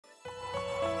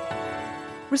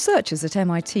Researchers at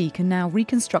MIT can now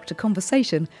reconstruct a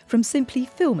conversation from simply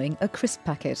filming a crisp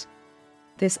packet.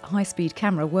 This high-speed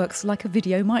camera works like a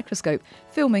video microscope,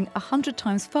 filming 100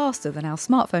 times faster than our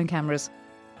smartphone cameras.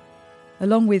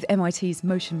 Along with MIT's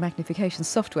motion magnification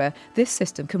software, this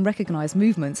system can recognise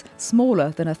movements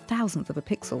smaller than 1,000th of a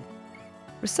pixel.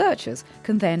 Researchers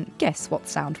can then guess what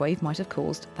sound wave might have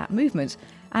caused that movement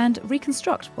and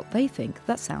reconstruct what they think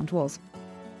that sound was.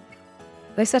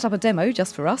 They set up a demo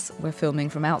just for us. We're filming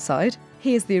from outside.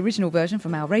 Here's the original version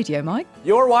from our radio mic.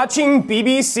 You're watching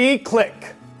BBC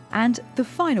Click. And the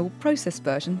final processed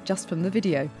version just from the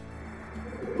video.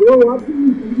 You're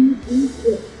watching BBC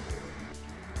Click.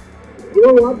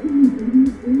 You're watching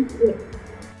BBC Click.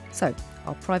 So,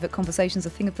 are private conversations a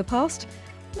thing of the past?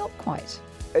 Not quite.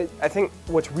 I think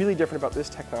what's really different about this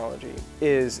technology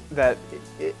is that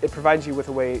it provides you with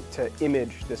a way to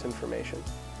image this information.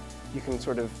 You can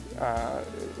sort of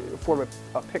form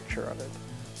a picture of it.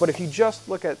 But if you just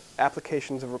look at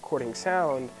applications of recording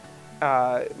sound,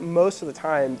 most of the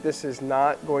time this is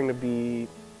not going to be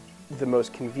the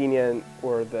most convenient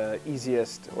or the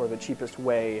easiest or the cheapest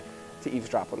way to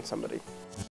eavesdrop on somebody.